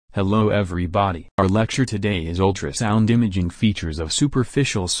Hello everybody. Our lecture today is ultrasound imaging features of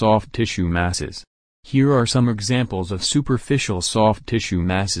superficial soft tissue masses. Here are some examples of superficial soft tissue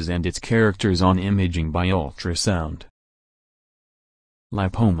masses and its characters on imaging by ultrasound.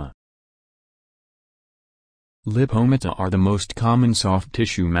 Lipoma. Lipomata are the most common soft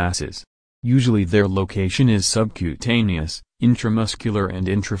tissue masses. Usually their location is subcutaneous, intramuscular and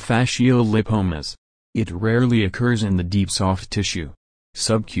intrafascial lipomas. It rarely occurs in the deep soft tissue.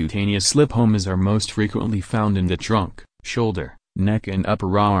 Subcutaneous lipomas are most frequently found in the trunk, shoulder, neck and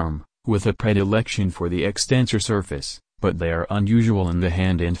upper arm, with a predilection for the extensor surface, but they are unusual in the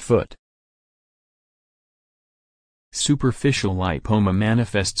hand and foot. Superficial lipoma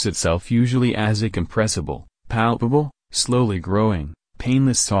manifests itself usually as a compressible, palpable, slowly growing,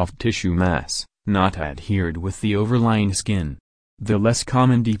 painless soft tissue mass, not adhered with the overlying skin. The less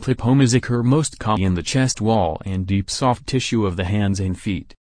common deep lipomas occur most commonly in the chest wall and deep soft tissue of the hands and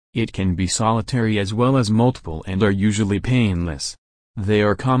feet. It can be solitary as well as multiple and are usually painless. They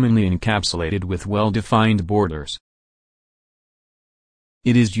are commonly encapsulated with well-defined borders.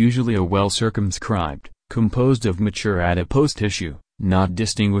 It is usually a well-circumscribed, composed of mature adipose tissue, not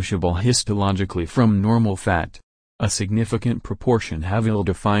distinguishable histologically from normal fat. A significant proportion have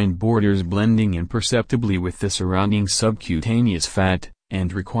ill-defined borders blending imperceptibly with the surrounding subcutaneous fat,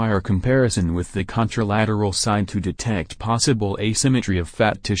 and require comparison with the contralateral side to detect possible asymmetry of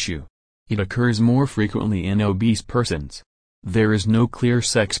fat tissue. It occurs more frequently in obese persons. There is no clear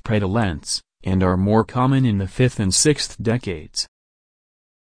sex prevalence, and are more common in the 5th and 6th decades.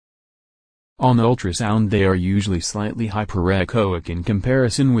 On ultrasound they are usually slightly hyperechoic in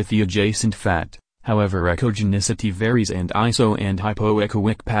comparison with the adjacent fat. However, echogenicity varies and iso and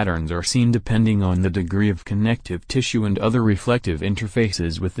hypoechoic patterns are seen depending on the degree of connective tissue and other reflective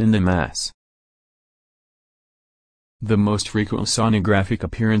interfaces within the mass. The most frequent sonographic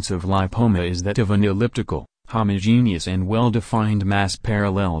appearance of lipoma is that of an elliptical, homogeneous and well-defined mass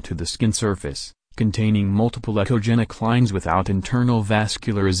parallel to the skin surface, containing multiple echogenic lines without internal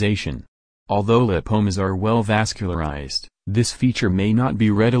vascularization. Although lipomas are well vascularized, this feature may not be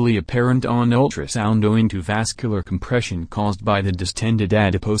readily apparent on ultrasound owing to vascular compression caused by the distended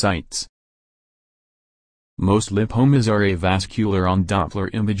adipocytes. Most lipomas are avascular on Doppler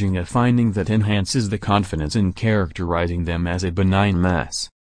imaging, a finding that enhances the confidence in characterizing them as a benign mass.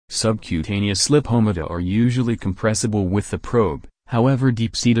 Subcutaneous lipomata are usually compressible with the probe, however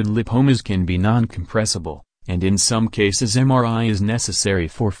deep-seated lipomas can be non-compressible, and in some cases MRI is necessary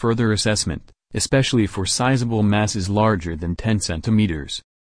for further assessment, especially for sizable masses larger than 10 cm.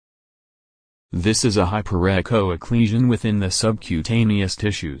 This is a hyperechoic lesion within the subcutaneous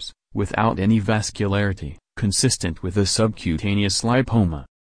tissues, without any vascularity, consistent with a subcutaneous lipoma.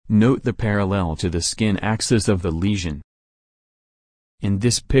 Note the parallel to the skin axis of the lesion. In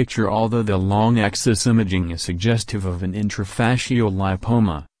this picture, although the long axis imaging is suggestive of an intrafascial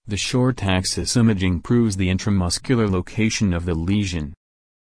lipoma, the short axis imaging proves the intramuscular location of the lesion.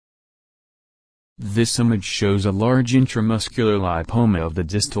 This image shows a large intramuscular lipoma of the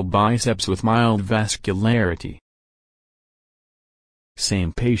distal biceps with mild vascularity.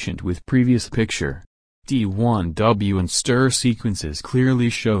 Same patient with previous picture. T1W and STIR sequences clearly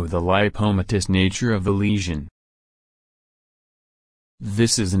show the lipomatous nature of the lesion.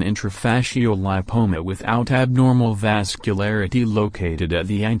 This is an intrafascial lipoma without abnormal vascularity located at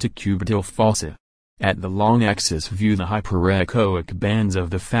the antecubital fossa. At the long axis view, the hyperechoic bands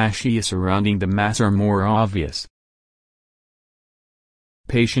of the fascia surrounding the mass are more obvious.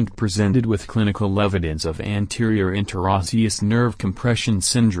 Patient presented with clinical evidence of anterior interosseous nerve compression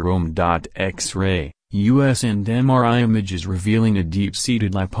syndrome. X-ray, US and MRI images revealing a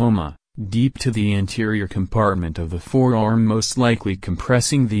deep-seated lipoma, deep to the anterior compartment of the forearm, most likely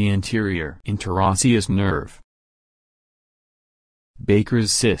compressing the anterior interosseous nerve.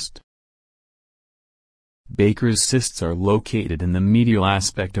 Baker's cyst. Baker's cysts are located in the medial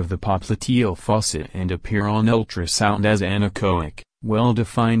aspect of the popliteal fossa and appear on ultrasound as anechoic,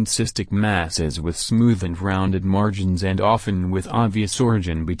 well-defined cystic masses with smooth and rounded margins and often with obvious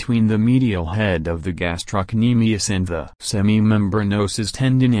origin between the medial head of the gastrocnemius and the semimembranosus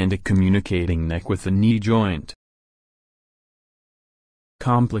tendon and a communicating neck with the knee joint.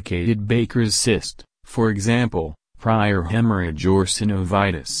 Complicated Baker's cyst, for example, prior hemorrhage or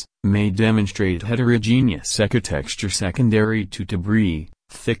synovitis, may demonstrate heterogeneous echotexture secondary to debris,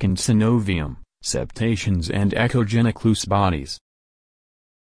 thickened synovium, septations and echogenic loose bodies.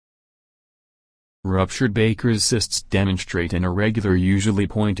 Ruptured Baker's cysts demonstrate an irregular, usually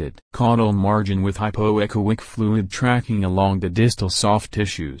pointed, caudal margin with hypoechoic fluid tracking along the distal soft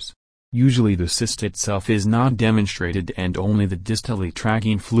tissues. Usually the cyst itself is not demonstrated and only the distally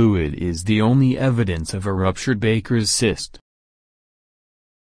tracking fluid is the only evidence of a ruptured Baker's cyst.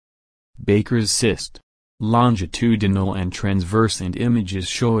 Baker's cyst. Longitudinal and transverse images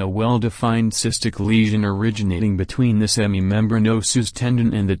show a well-defined cystic lesion originating between the semimembranosus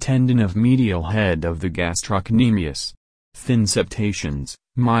tendon and the tendon of medial head of the gastrocnemius. Thin septations,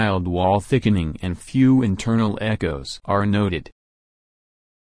 mild wall thickening and few internal echoes are noted.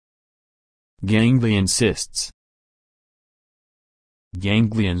 Ganglion cysts.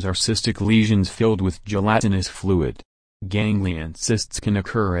 Ganglions are cystic lesions filled with gelatinous fluid. Ganglion cysts can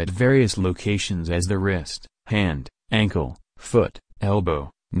occur at various locations as the wrist, hand, ankle, foot, elbow,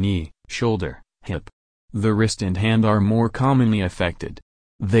 knee, shoulder, hip. The wrist and hand are more commonly affected.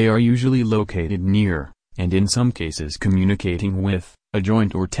 They are usually located near, and in some cases communicating with, a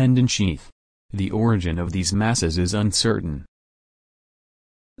joint or tendon sheath. The origin of these masses is uncertain.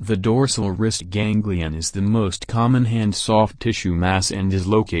 The dorsal wrist ganglion is the most common hand soft tissue mass and is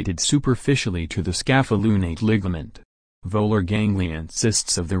located superficially to the scapholunate ligament. Volar ganglion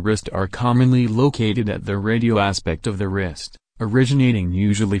cysts of the wrist are commonly located at the radial aspect of the wrist, originating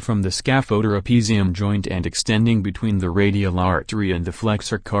usually from the scaphotrapezium joint and extending between the radial artery and the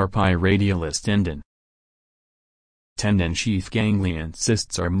flexor carpi radialis tendon. Tendon sheath ganglion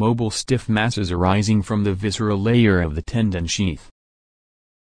cysts are mobile stiff masses arising from the visceral layer of the tendon sheath.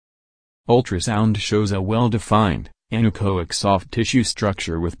 Ultrasound shows a well-defined, anechoic soft tissue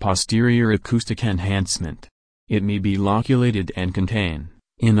structure with posterior acoustic enhancement. It may be loculated and contain,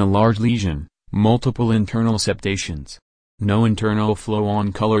 in a large lesion, multiple internal septations. No internal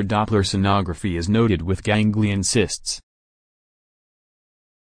flow-on color Doppler sonography is noted with ganglion cysts.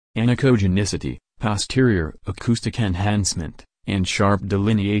 Anechogenicity, posterior acoustic enhancement, and sharp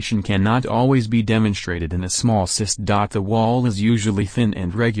delineation cannot always be demonstrated in a small cyst. The wall is usually thin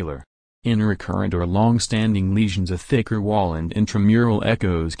and regular. In recurrent or long-standing lesions a thicker wall and intramural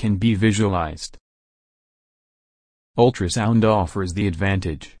echoes can be visualized. Ultrasound offers the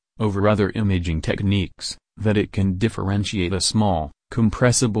advantage, over other imaging techniques, that it can differentiate a small,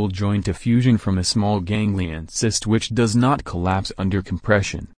 compressible joint effusion from a small ganglion cyst which does not collapse under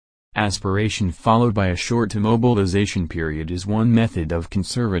compression. Aspiration followed by a short immobilization period is one method of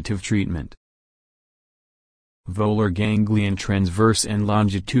conservative treatment. Volar ganglion transverse and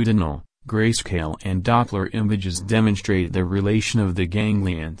longitudinal, grayscale and Doppler images demonstrate the relation of the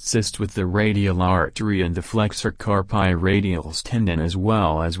ganglion cyst with the radial artery and the flexor carpi radialis tendon as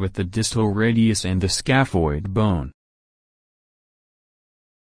well as with the distal radius and the scaphoid bone.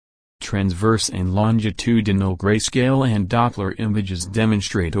 Transverse and longitudinal grayscale and Doppler images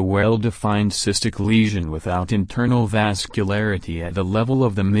demonstrate a well-defined cystic lesion without internal vascularity at the level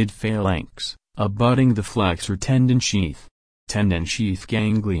of the mid-phalanx, abutting the flexor tendon sheath. Tendon sheath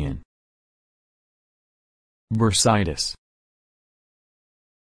ganglion. Bursitis.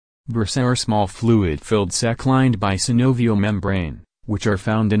 Bursae are small fluid-filled sac lined by synovial membrane, which are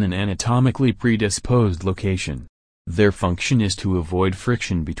found in an anatomically predisposed location. Their function is to avoid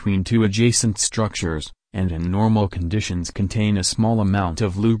friction between two adjacent structures, and in normal conditions contain a small amount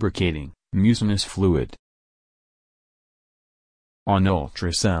of lubricating, mucinous fluid. On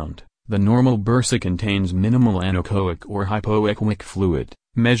ultrasound, the normal bursa contains minimal anechoic or hypoechoic fluid,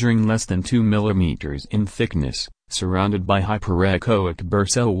 measuring less than 2 mm in thickness, surrounded by hyperechoic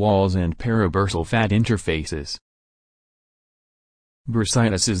bursal walls and parabursal fat interfaces.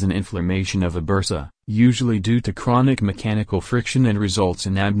 Bursitis is an inflammation of a bursa, usually due to chronic mechanical friction and results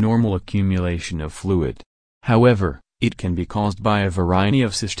in abnormal accumulation of fluid. However, it can be caused by a variety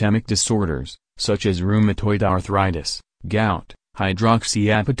of systemic disorders, such as rheumatoid arthritis, gout,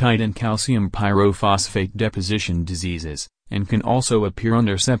 hydroxyapatite and calcium pyrophosphate deposition diseases, and can also appear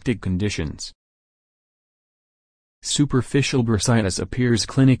under septic conditions. Superficial bursitis appears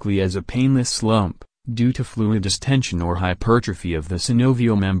clinically as a painless lump, due to fluid distension or hypertrophy of the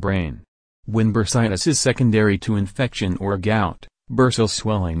synovial membrane. When bursitis is secondary to infection or gout, bursal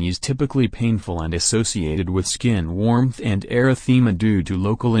swelling is typically painful and associated with skin warmth and erythema due to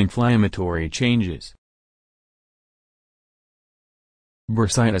local inflammatory changes.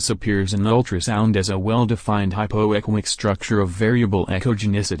 Bursitis appears in ultrasound as a well-defined hypoechoic structure of variable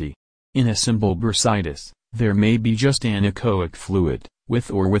echogenicity. In a simple bursitis, there may be just anechoic fluid, with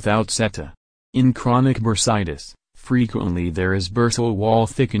or without seta. In chronic bursitis, frequently there is bursal wall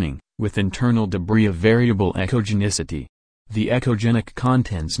thickening, with internal debris of variable echogenicity. The echogenic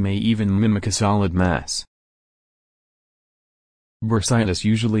contents may even mimic a solid mass. Bursitis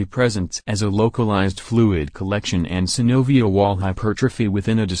usually presents as a localized fluid collection and synovial wall hypertrophy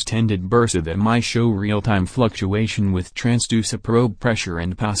within a distended bursa that might show real-time fluctuation with transducer probe pressure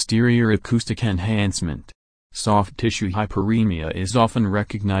and posterior acoustic enhancement. Soft tissue hyperemia is often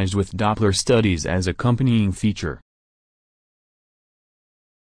recognized with Doppler studies as accompanying feature.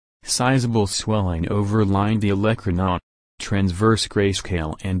 Sizable swelling overlying the olecranon. Transverse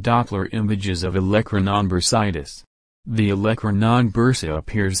grayscale and Doppler images of olecranon bursitis. The olecranon bursa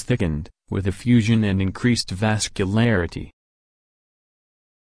appears thickened, with effusion and increased vascularity.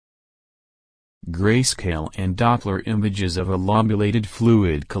 Grayscale and Doppler images of a lobulated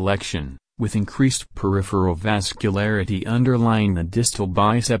fluid collection, with increased peripheral vascularity underlying the distal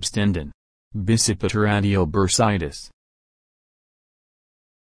biceps tendon. Bicipitoradial bursitis.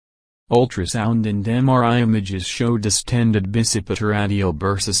 Ultrasound and MRI images show distended bicipitoradial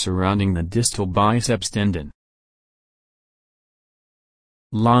bursa surrounding the distal biceps tendon.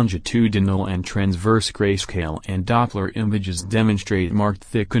 Longitudinal and transverse grayscale and Doppler images demonstrate marked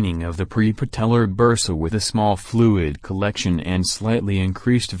thickening of the prepatellar bursa with a small fluid collection and slightly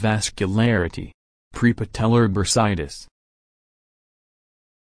increased vascularity. Prepatellar bursitis.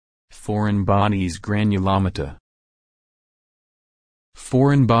 Foreign bodies granulomata.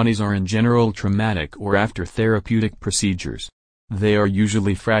 Foreign bodies are in general traumatic or after therapeutic procedures. They are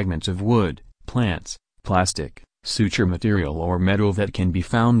usually fragments of wood, plants, plastic, suture material or metal that can be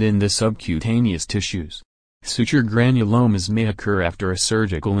found in the subcutaneous tissues. Suture granulomas may occur after a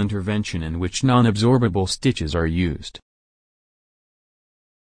surgical intervention in which non-absorbable stitches are used.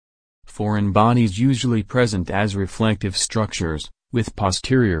 Foreign bodies usually present as reflective structures, with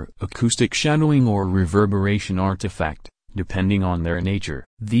posterior acoustic shadowing or reverberation artifact, depending on their nature.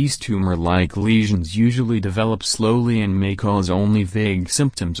 These tumor-like lesions usually develop slowly and may cause only vague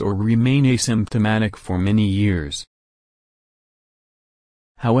symptoms or remain asymptomatic for many years.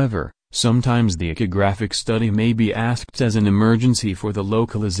 However, sometimes the echographic study may be asked as an emergency for the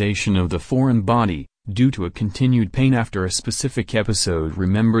localization of the foreign body, due to a continued pain after a specific episode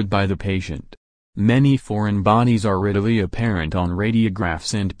remembered by the patient. Many foreign bodies are readily apparent on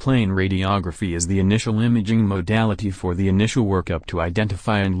radiographs, and plain radiography is the initial imaging modality for the initial workup to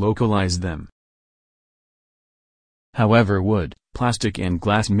identify and localize them. However, wood, plastic and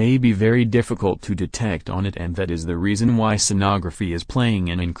glass may be very difficult to detect on it, and that is the reason why sonography is playing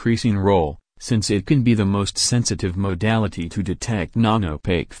an increasing role, since it can be the most sensitive modality to detect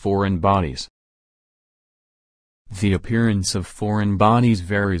non-opaque foreign bodies. The appearance of foreign bodies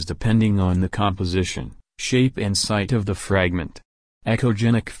varies depending on the composition, shape and site of the fragment.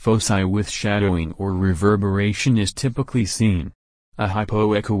 Echogenic foci with shadowing or reverberation is typically seen. A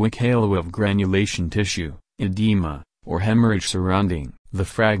hypoechoic halo of granulation tissue, edema, or hemorrhage surrounding the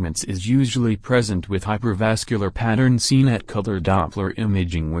fragments is usually present, with hypervascular pattern seen at color Doppler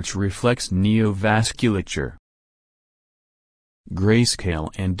imaging which reflects neovasculature.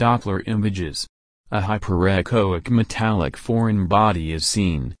 Grayscale and Doppler images. A hyperechoic metallic foreign body is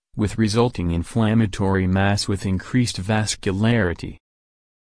seen, with resulting inflammatory mass with increased vascularity.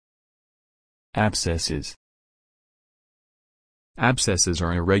 Abscesses. Abscesses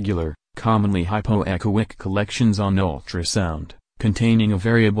are irregular, commonly hypoechoic collections on ultrasound, containing a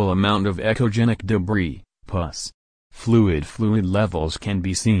variable amount of echogenic debris, pus. Fluid levels can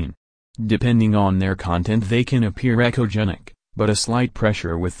be seen. Depending on their content they can appear echogenic, but a slight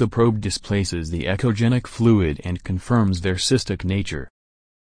pressure with the probe displaces the echogenic fluid and confirms their cystic nature.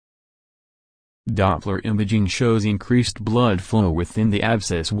 Doppler imaging shows increased blood flow within the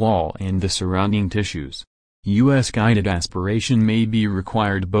abscess wall and the surrounding tissues. US-guided aspiration may be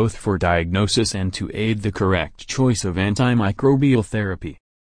required both for diagnosis and to aid the correct choice of antimicrobial therapy.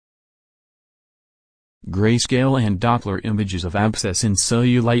 Grayscale and Doppler images of abscess and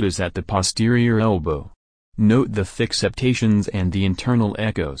cellulitis at the posterior elbow. Note the thick septations and the internal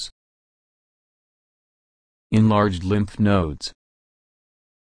echoes. Enlarged lymph nodes.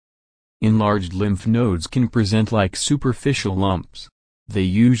 Enlarged lymph nodes can present like superficial lumps. They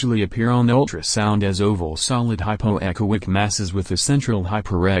usually appear on ultrasound as oval solid hypoechoic masses with a central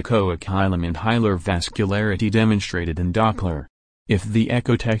hyperechoic hilum and hilar vascularity demonstrated in Doppler. If the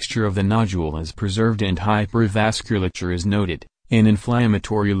echotexture of the nodule is preserved and hypervasculature is noted, an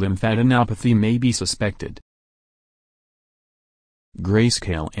inflammatory lymphadenopathy may be suspected.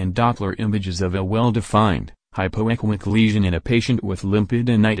 Grayscale and Doppler images of a well-defined, hypoechoic lesion in a patient with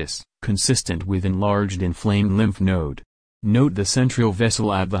lymphadenitis, consistent with enlarged inflamed lymph node. Note the central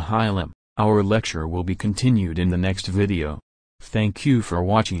vessel at the hilum. Our lecture will be continued in the next video. Thank you for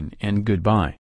watching and goodbye.